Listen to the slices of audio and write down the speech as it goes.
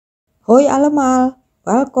Hoi allemaal,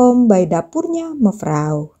 welkom bij Dapurnya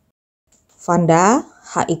Mevrouw. Vandaag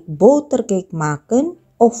ga ik botercake maken,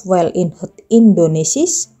 ofwel in het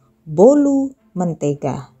Indonesisch Bolu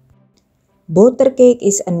Mentega. Botercake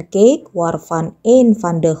is een cake waarvan een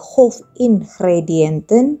van de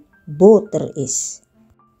hoofdingrediënten boter is.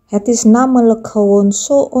 Het is namelijk gewoon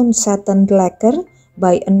zo ontzettend lekker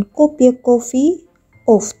bij een kopje koffie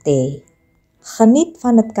of thee. Geniet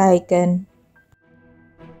van het kijken.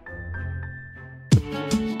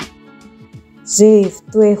 Zeef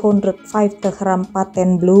 250 gram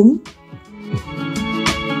patentbloem,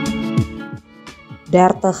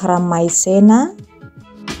 30 gram maizena,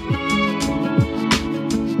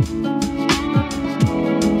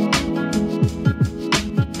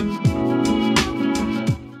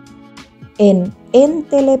 en 1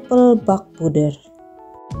 theelepel bakpoeder.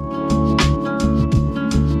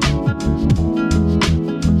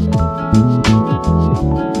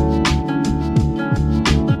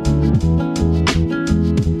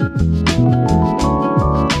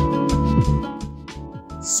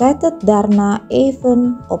 Zet het daarna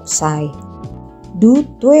even opzij. Doe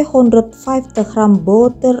 250 gram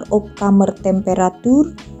boter op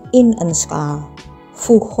kamertemperatuur in een schaal.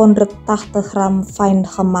 Voeg 180 gram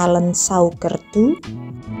fijngemalen suiker toe.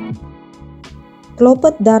 Klop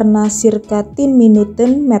het daarna circa 10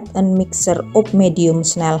 minuten met een mixer op medium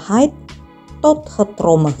snelheid tot het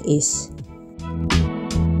romig is.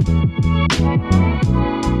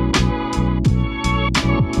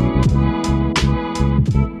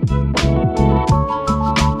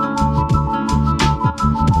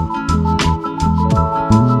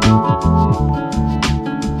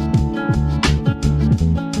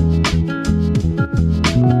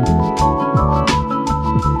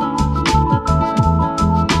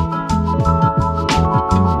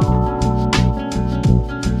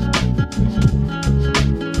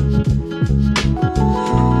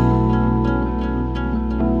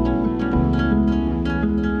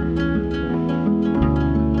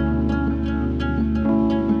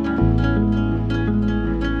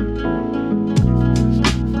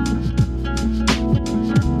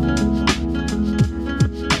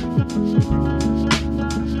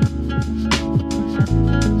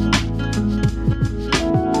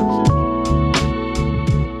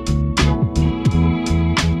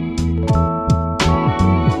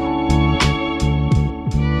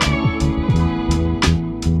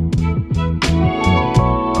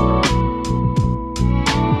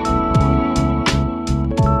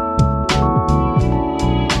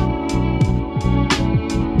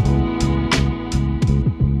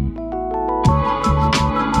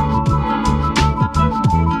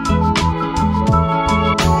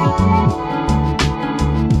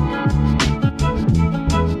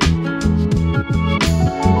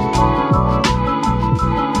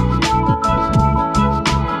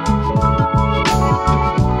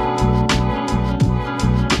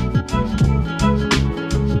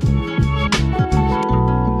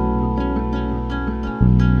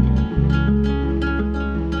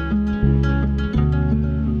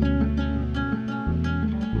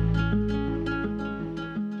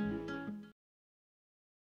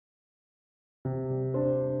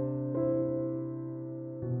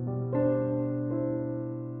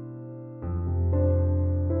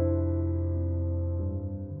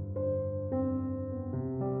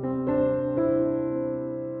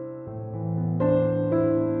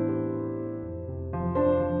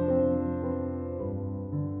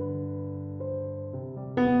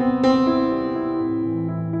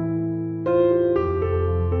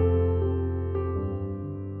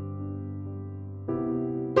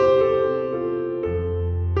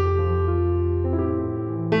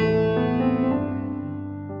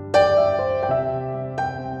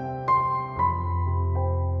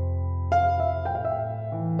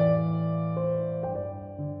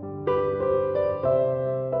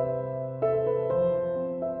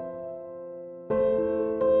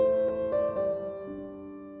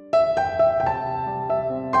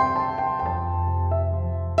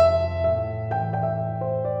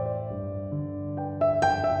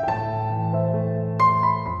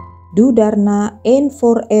 Doe daarna 1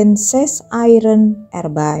 voor 1 6 eieren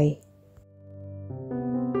erbij.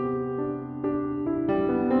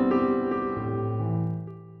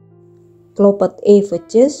 Klop het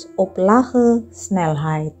eventjes op lage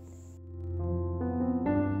snelheid.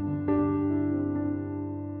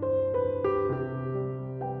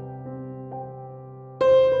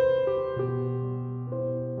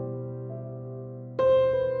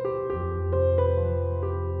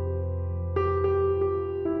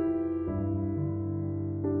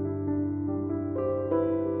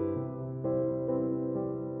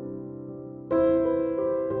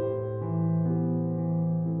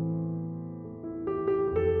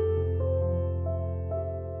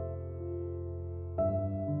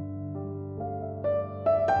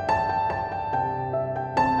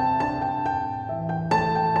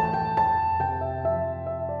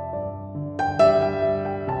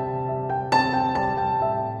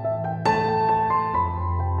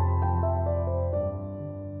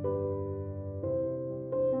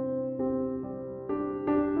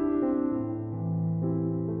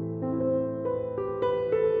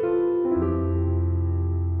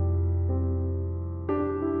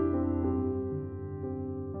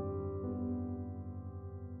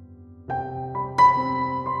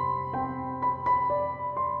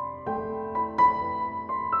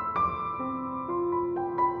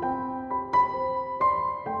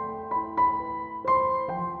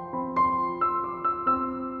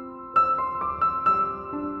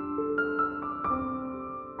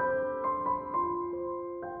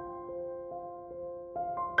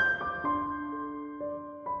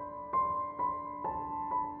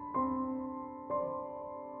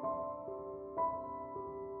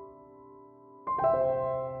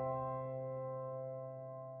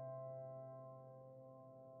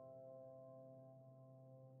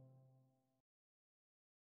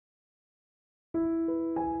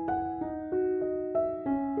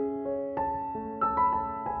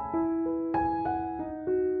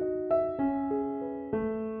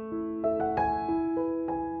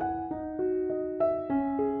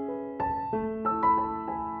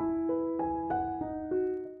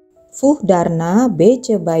 Voeg daarna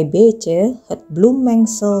beetje bij beetje het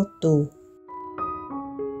bloemmengsel toe.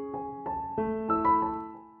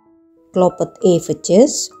 Klop het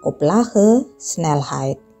eventjes op lage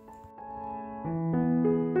snelheid.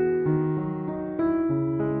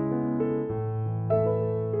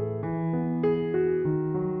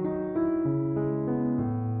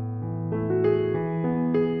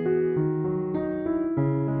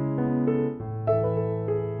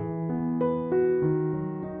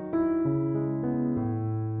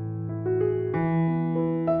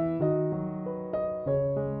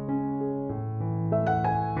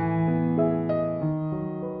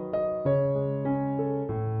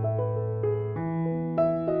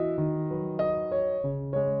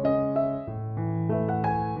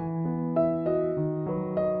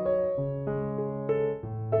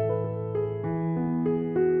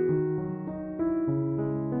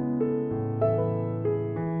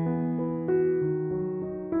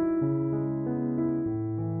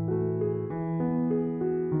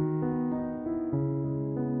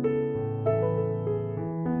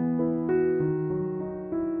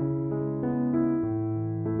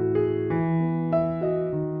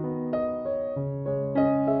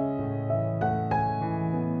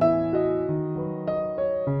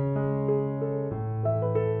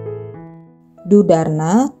 Doe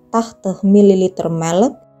daarna 80 ml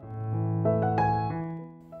melk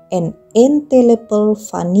en 1 theelepel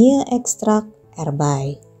vanille extract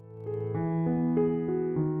erbij.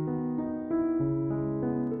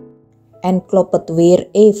 En klop het weer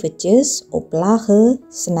eventjes op lage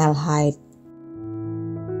snelheid.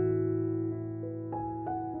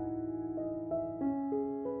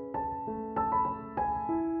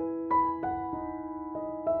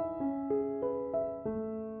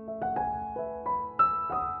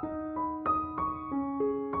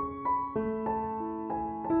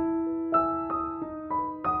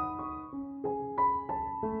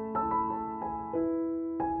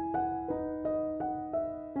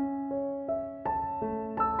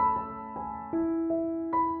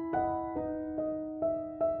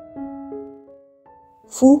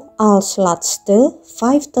 Voeg als laatste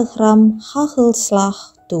 50 gram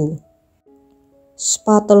hagelslag toe.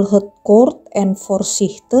 Spatel het kort en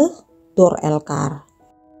voorzichtig door elkaar.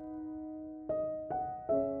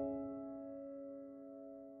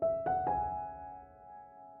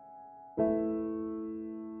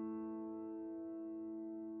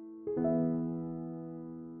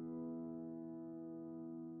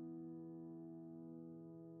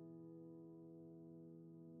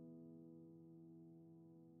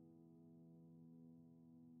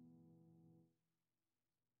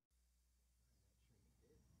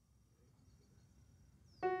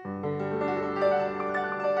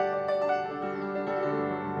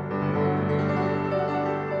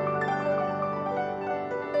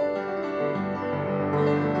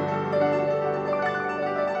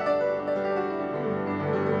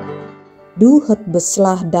 Doe het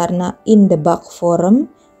beslag daarna in de bakvorm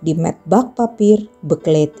die met bakpapier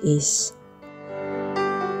bekleed is.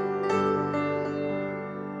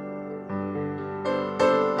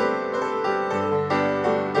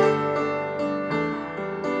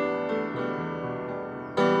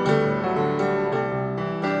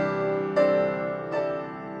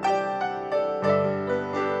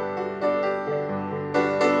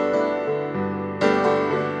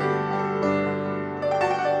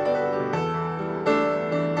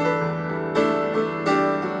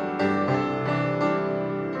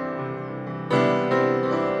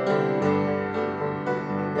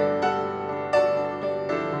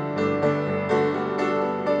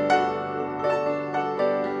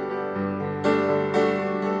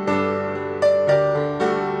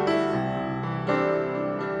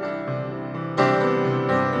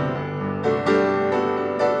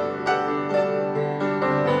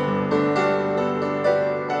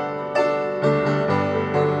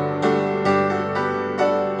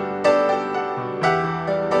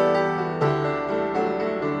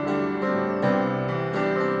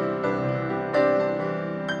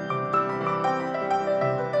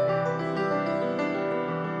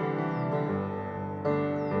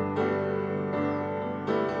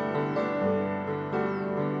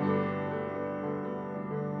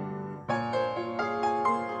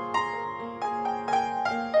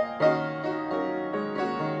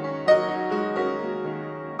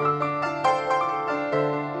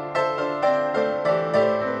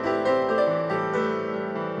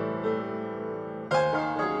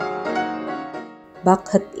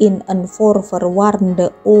 Bak het in een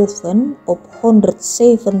voorverwarmde oven op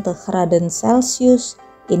 170 graden Celsius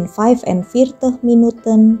in 45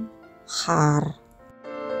 minuten gaar.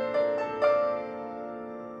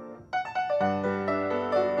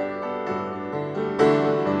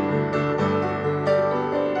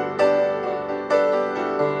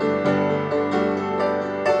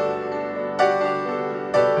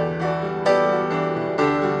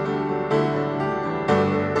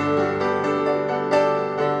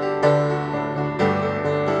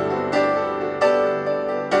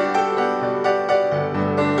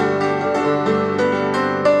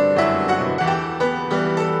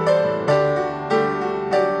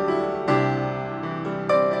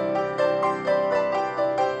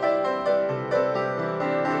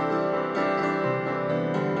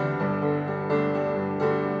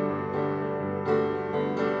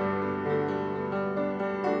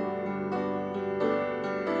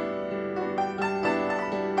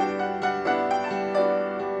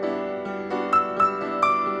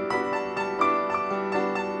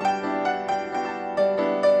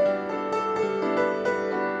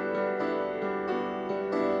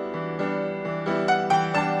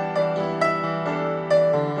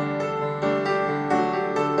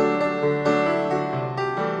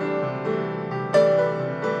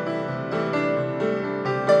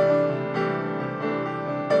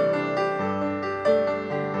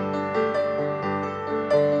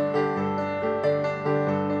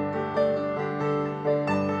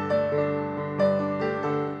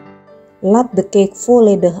 Laat de cake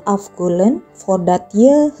volledig afkoelen voordat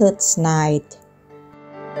je het snijdt.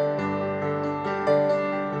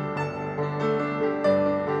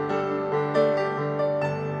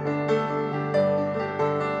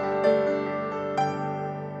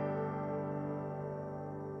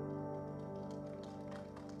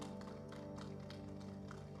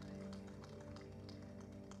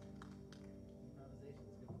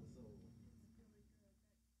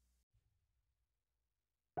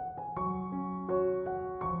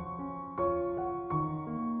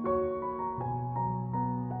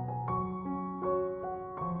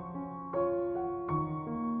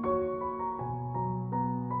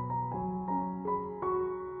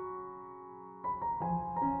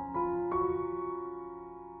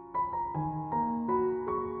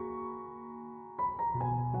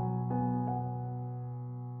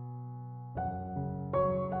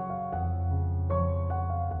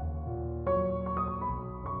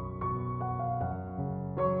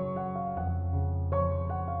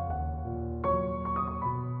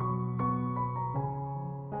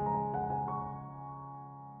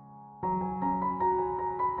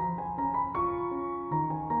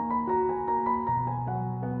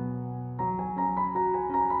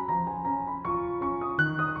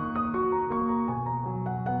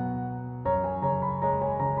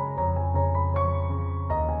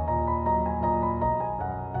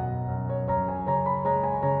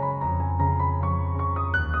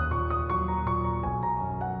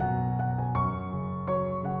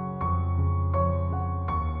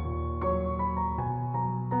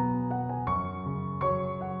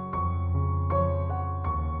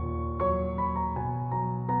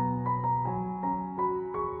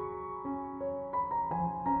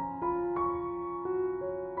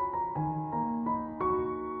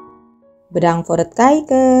 Bedankt voor het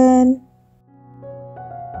kijken.